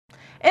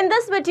In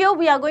this video,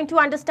 we are going to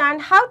understand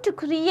how to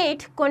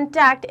create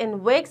contact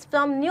in Wix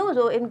from new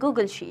row in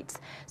Google Sheets.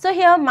 So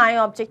here my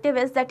objective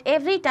is that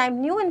every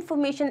time new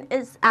information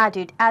is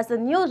added as a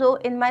new row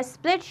in my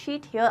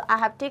spreadsheet, here I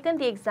have taken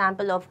the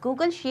example of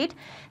Google Sheet,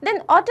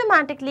 then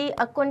automatically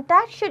a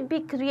contact should be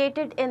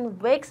created in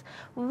Wix,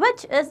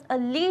 which is a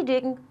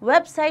leading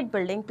website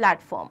building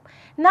platform.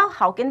 Now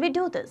how can we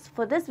do this?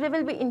 For this we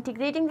will be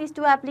integrating these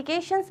two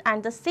applications,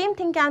 and the same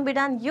thing can be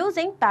done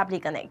using Pabbly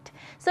Connect.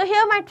 So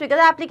here my trigger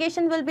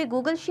application will be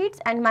Google Sheets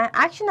and my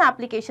action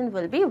application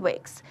will be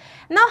Wix.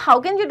 Now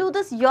how can you do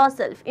this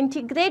yourself?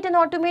 Integrate and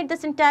automate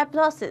this entire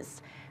process.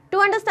 To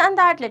understand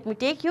that, let me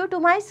take you to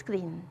my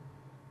screen.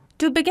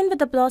 To begin with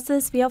the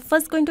process, we are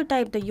first going to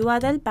type the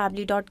URL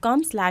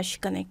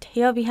pabbly.com/connect.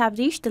 Here we have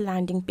reached the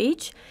landing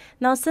page.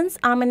 Now since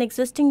I'm an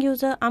existing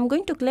user, I'm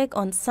going to click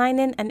on sign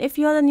in, and if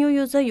you are a new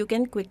user, you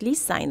can quickly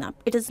sign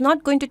up. It is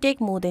not going to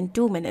take more than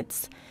 2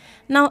 minutes.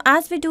 Now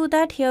as we do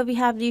that, here we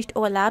have reached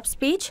our labs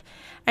page,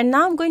 and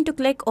now I'm going to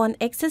click on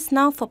access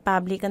now for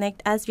Pabbly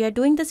Connect, as we are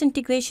doing this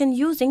integration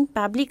using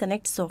Pabbly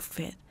Connect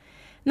software.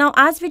 Now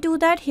as we do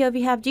that, here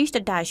we have reached the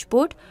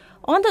dashboard.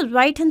 On the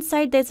right hand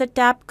side there's a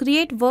tab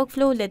create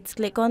workflow. Let's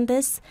click on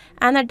this,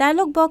 and a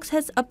dialog box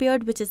has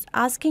appeared which is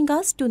asking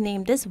us to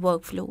name this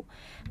workflow.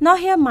 Now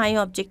here my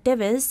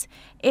objective is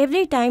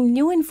every time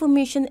new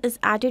information is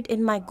added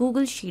in my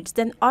Google Sheets,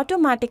 then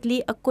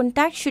automatically a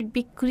contact should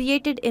be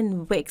created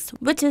in Wix,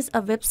 which is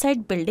a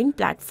website building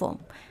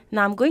platform.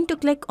 Now I'm going to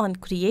click on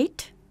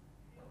create.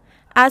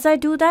 As I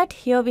do that,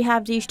 here we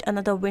have reached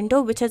another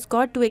window which has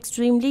got two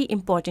extremely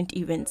important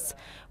events.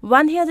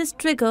 One here is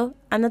trigger,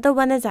 another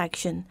one is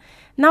action.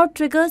 Now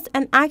triggers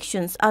and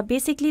actions are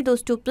basically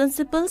those two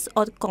principles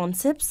or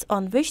concepts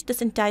on which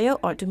this entire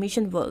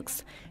automation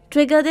works.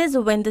 Trigger is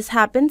when this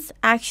happens,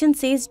 action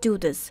says do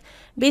this.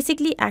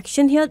 Basically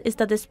action here is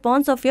the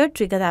response of your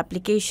trigger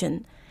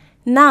application.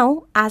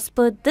 Now as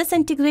per this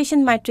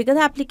integration, my trigger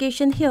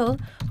application here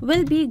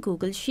will be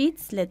Google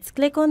Sheets. Let's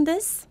click on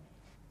this.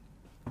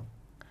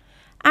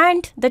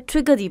 And the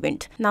trigger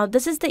event. Now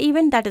this is the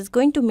event that is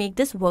going to make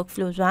this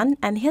workflow run,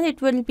 and here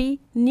it will be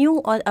new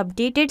or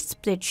updated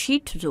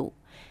spreadsheet row.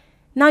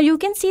 Now you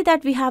can see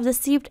that we have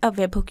received a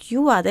webhook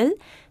URL.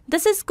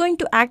 This is going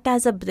to act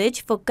as a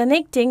bridge for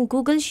connecting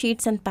Google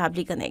Sheets and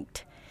Pabbly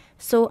Connect.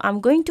 So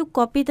I'm going to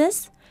copy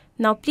this.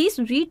 Now please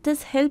read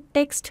this help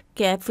text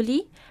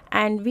carefully,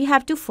 and we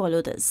have to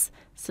follow this.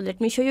 So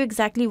let me show you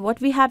exactly what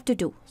we have to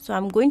do. So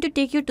I'm going to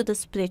take you to the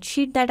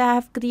spreadsheet that I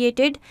have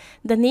created.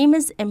 The name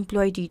is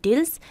employee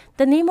details.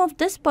 The name of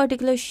this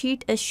particular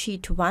sheet is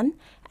sheet 1.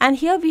 And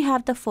here we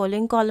have the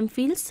following column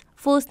fields: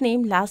 first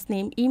name, last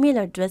name, email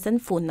address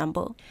and phone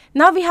number.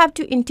 Now we have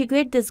to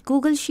integrate this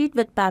Google Sheet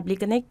with Pabbly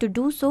Connect. To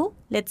do so,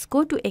 let's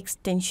go to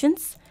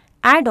extensions,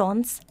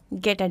 add-ons,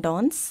 get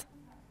add-ons.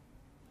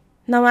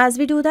 Now as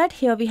we do that,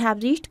 here we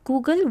have reached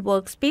Google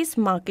Workspace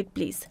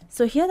Marketplace.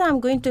 So here I'm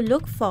going to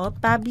look for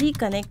Pabbly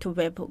Connect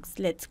webhooks.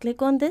 Let's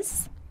click on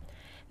this.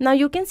 Now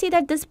you can see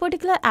that this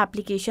particular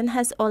application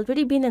has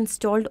already been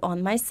installed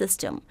on my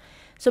system.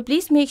 So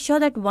please make sure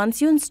that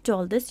once you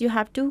install this, you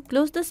have to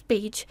close this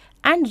page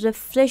and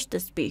refresh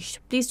this page.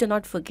 Please do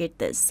not forget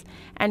this.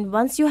 And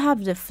once you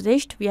have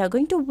refreshed, we are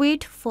going to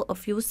wait for a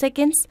few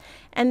seconds,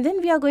 and then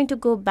we are going to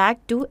go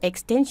back to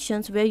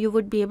extensions where you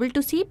would be able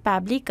to see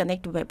Pabbly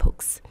Connect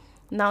webhooks.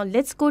 Now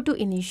let's go to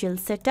initial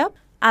setup.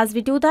 As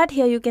we do that,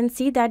 here you can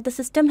see that the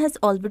system has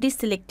already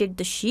selected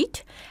the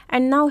sheet,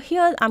 and now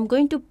here I'm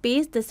going to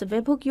paste this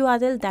webhook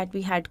URL that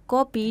we had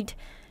copied.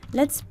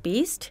 Let's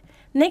paste.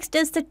 Next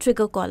is the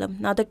trigger column.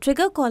 Now the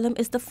trigger column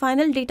is the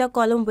final data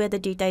column where the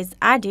data is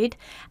added,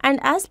 and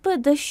as per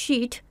the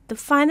sheet, the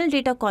final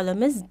data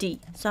column is D.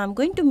 So I'm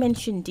going to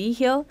mention D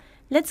here.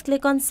 Let's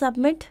click on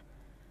submit.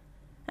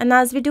 And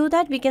as we do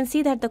that, we can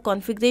see that the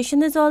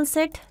configuration is all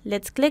set.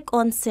 Let's click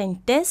on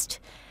send test.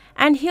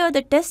 And here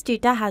the test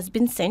data has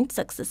been sent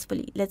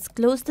successfully. Let's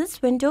close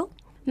this window.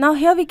 Now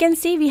here we can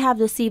see we have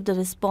received the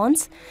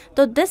response.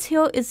 So this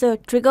here is a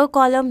trigger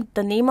column,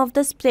 the name of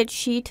the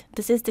spreadsheet.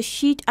 This is the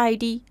sheet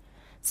ID,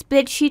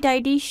 spreadsheet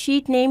ID,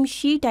 sheet name,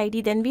 sheet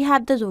ID. Then we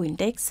have the row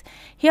index.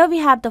 Here we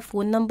have the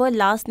phone number,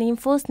 last name,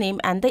 first name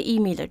and the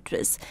email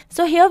address.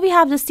 So here we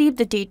have received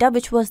the data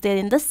which was there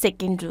in the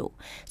second row.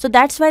 So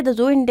that's why the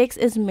row index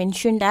is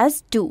mentioned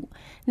as 2.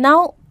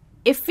 Now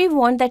if we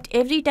want that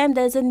every time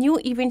there is a new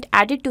event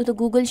added to the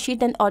Google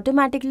Sheet, then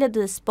automatically the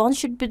response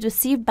should be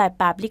received by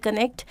Pabbly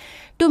Connect.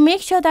 To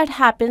make sure that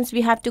happens, we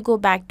have to go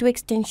back to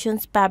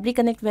extensions, Pabbly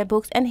Connect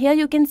webhooks, and here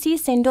you can see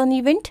send on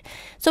event.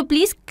 So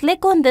please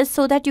click on this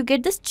so that you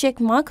get this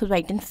check mark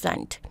right in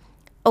front.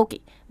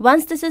 Okay,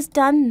 once this is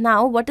done,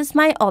 now what is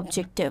my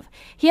objective?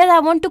 Here I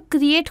want to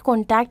create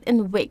contact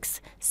in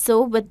Wix.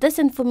 So with this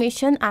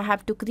information, I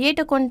have to create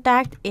a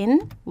contact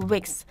in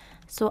Wix.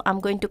 So I'm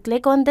going to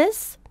click on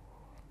this.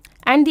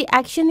 And the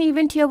action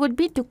event here would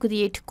be to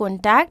create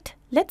contact.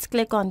 Let's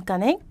click on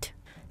connect.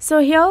 So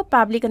here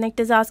Pabbly Connect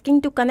is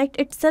asking to connect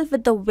itself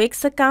with the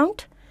Wix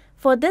account.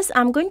 For this,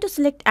 I'm going to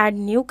select add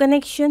new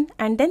connection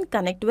and then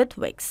connect with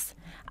Wix.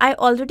 I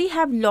already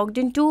have logged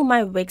into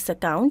my Wix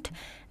account.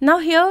 Now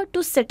here,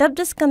 to set up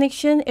this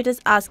connection, it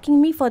is asking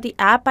me for the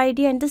app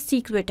ID and the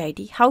secret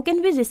ID. How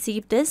can we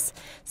receive this?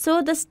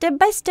 So the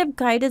step-by-step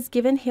guide is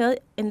given here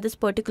in this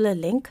particular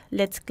link.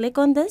 Let's click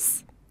on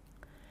this.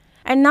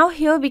 And now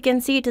here we can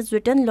see it is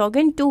written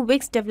login to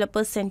Wix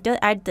Developer Center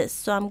at this.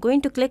 So I'm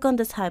going to click on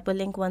this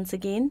hyperlink once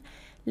again.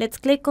 Let's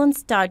click on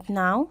start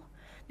now.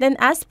 Then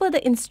as per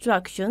the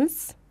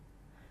instructions,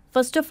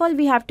 first of all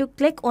we have to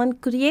click on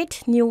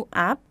create new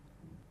app.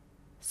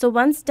 So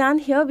once done,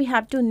 here we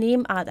have to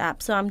name our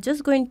app. So I'm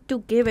just going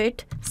to give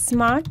it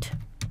Smart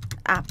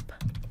App.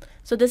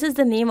 So this is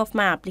the name of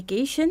my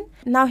application.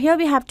 Now here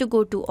we have to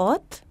go to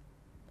auth.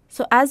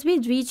 So as we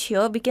reach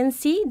here, we can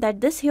see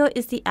that this here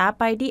is the app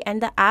ID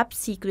and the app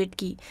secret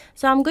key.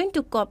 So I'm going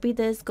to copy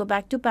this, go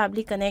back to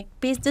Pabbly Connect,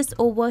 paste this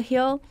over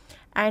here.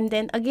 And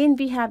then again,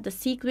 we have the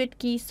secret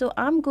key. So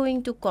I'm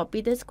going to copy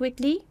this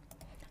quickly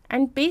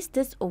and paste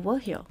this over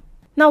here.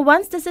 Now,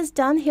 once this is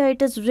done, here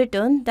it is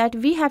written that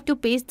we have to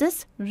paste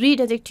this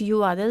redirect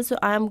URL. So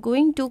I am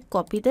going to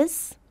copy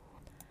this.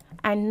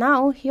 And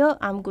now here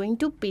I'm going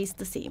to paste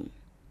the same.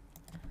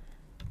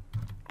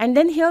 And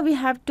then here we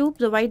have to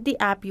provide the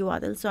app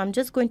URL. So I'm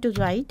just going to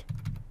write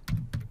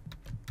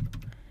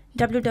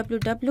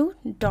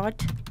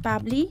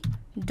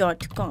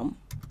www.pabbly.com.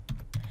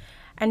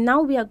 And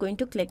now we are going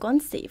to click on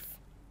save.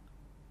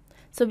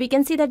 So we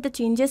can see that the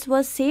changes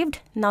were saved.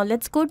 Now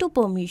let's go to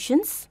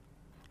permissions.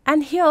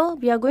 And here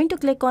we are going to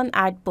click on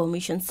add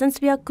permissions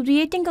since we are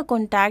creating a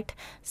contact.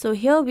 So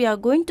here we are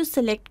going to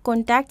select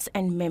contacts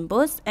and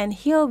members, and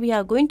here we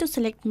are going to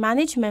select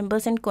manage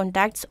members and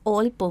contacts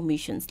all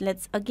permissions.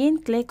 Let's again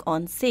click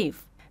on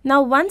save.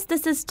 Now once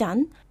this is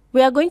done,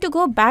 we are going to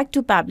go back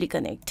to Pabbly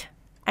Connect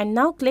and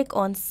now click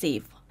on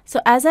save. So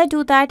as I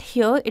do that,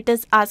 here it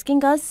is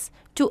asking us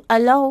to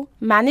allow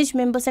manage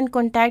members and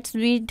contacts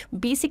read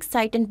basic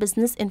site and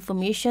business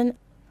information.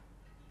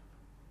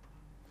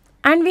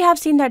 And we have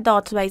seen that the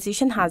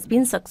authorization has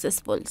been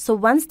successful. So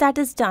once that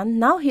is done,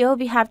 now here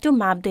we have to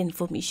map the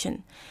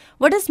information.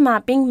 What is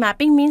mapping?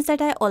 Mapping means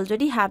that I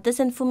already have this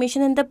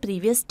information in the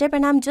previous step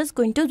and I'm just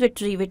going to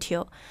retrieve it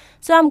here.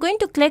 So I'm going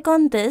to click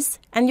on this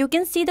and you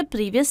can see the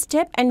previous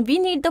step, and we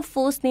need the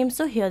first name.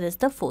 So here is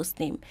the first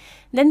name.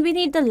 Then we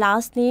need the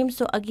last name.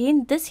 So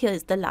again, this here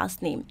is the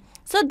last name.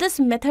 So this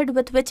method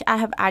with which I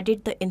have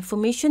added the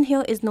information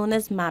here is known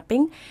as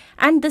mapping,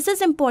 and this is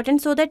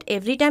important so that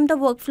every time the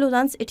workflow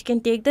runs, it can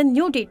take the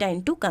new data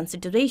into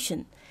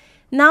consideration.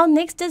 Now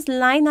next is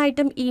line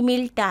item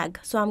email tag.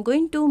 So I'm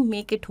going to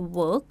make it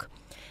work.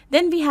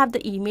 Then we have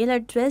the email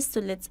address. So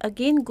let's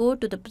again go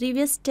to the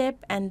previous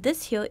step, and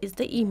this here is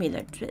the email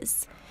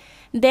address.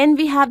 Then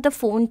we have the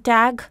phone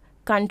tag,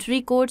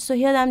 country code. So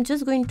here I'm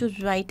just going to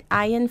write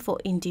IN for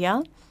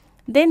India.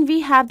 Then we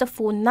have the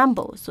phone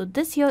number. So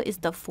this here is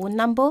the phone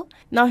number.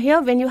 Now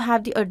here when you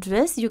have the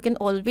address, you can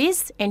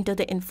always enter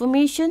the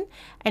information.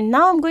 And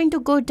now I'm going to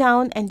go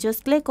down and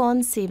just click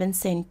on save and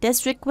send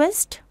test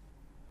request.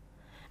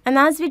 And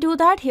as we do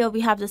that, here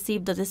we have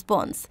received the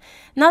response.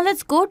 Now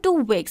let's go to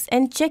Wix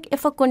and check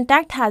if a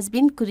contact has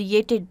been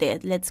created there.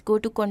 Let's go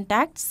to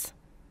contacts.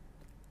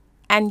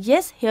 And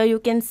yes, here you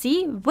can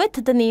see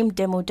with the name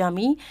Demo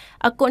Dummy,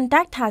 a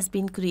contact has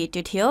been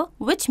created here,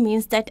 which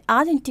means that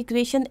our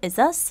integration is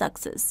a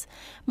success.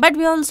 But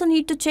we also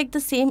need to check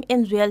the same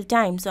in real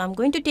time. So I'm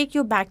going to take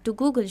you back to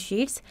Google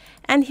Sheets,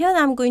 and here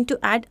I'm going to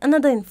add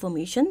another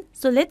information.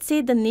 So let's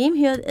say the name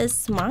here is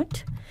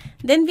Smart.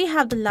 Then we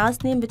have the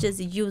last name, which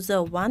is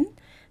user1.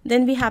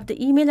 Then we have the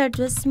email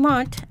address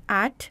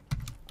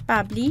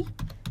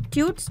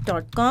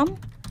smart@pabblytutes.com.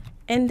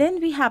 And then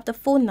we have the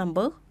phone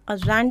number, a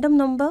random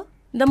number.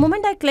 The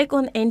moment I click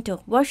on enter,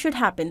 what should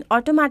happen?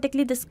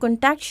 Automatically this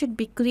contact should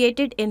be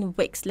created in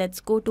Wix. Let's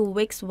go to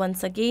Wix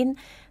once again,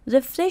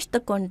 refresh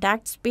the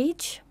contacts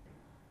page.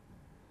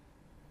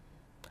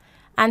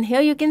 And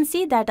here you can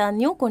see that our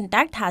new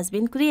contact has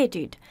been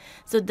created.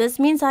 So this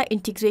means our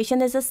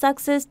integration is a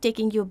success.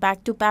 Taking you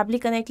back to Pabbly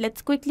Connect,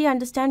 let's quickly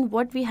understand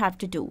what we have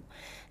to do.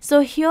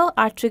 So here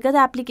our trigger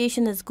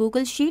application is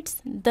Google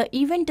Sheets. The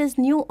event is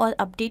new or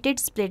updated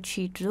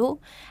spreadsheet row.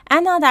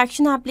 And our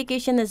action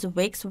application is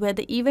Wix, where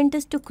the event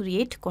is to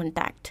create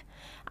contact.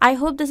 I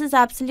hope this is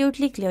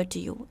absolutely clear to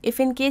you. If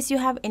in case you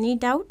have any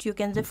doubt, you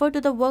can refer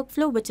to the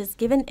workflow which is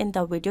given in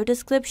the video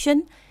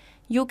description.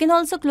 You can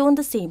also clone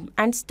the same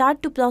and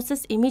start to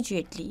process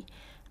immediately.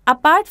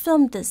 Apart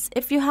from this,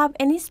 if you have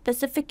any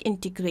specific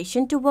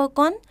integration to work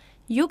on,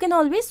 you can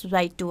always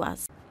write to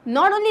us.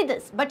 Not only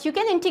this, but you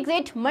can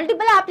integrate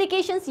multiple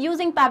applications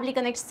using Pabbly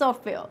Connect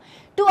software.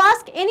 To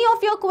ask any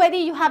of your query,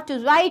 you have to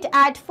write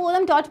at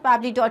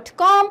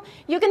forum.pabbly.com.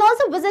 You can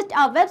also visit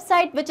our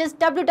website, which is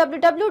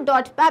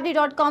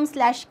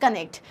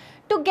www.pabbly.com/connect.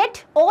 To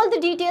get all the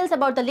details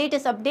about the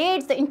latest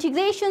updates, the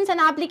integrations and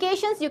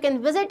applications, you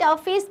can visit our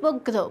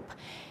Facebook group.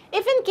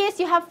 If in case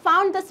you have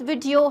found this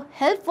video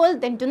helpful,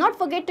 then do not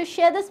forget to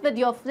share this with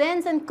your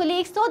friends and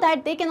colleagues so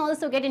that they can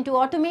also get into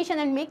automation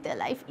and make their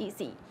life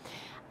easy.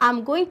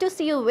 I'm going to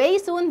see you very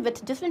soon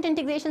with different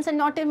integrations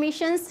and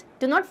automations.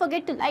 Do not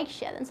forget to like,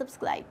 share and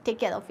subscribe. Take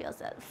care of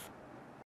yourself.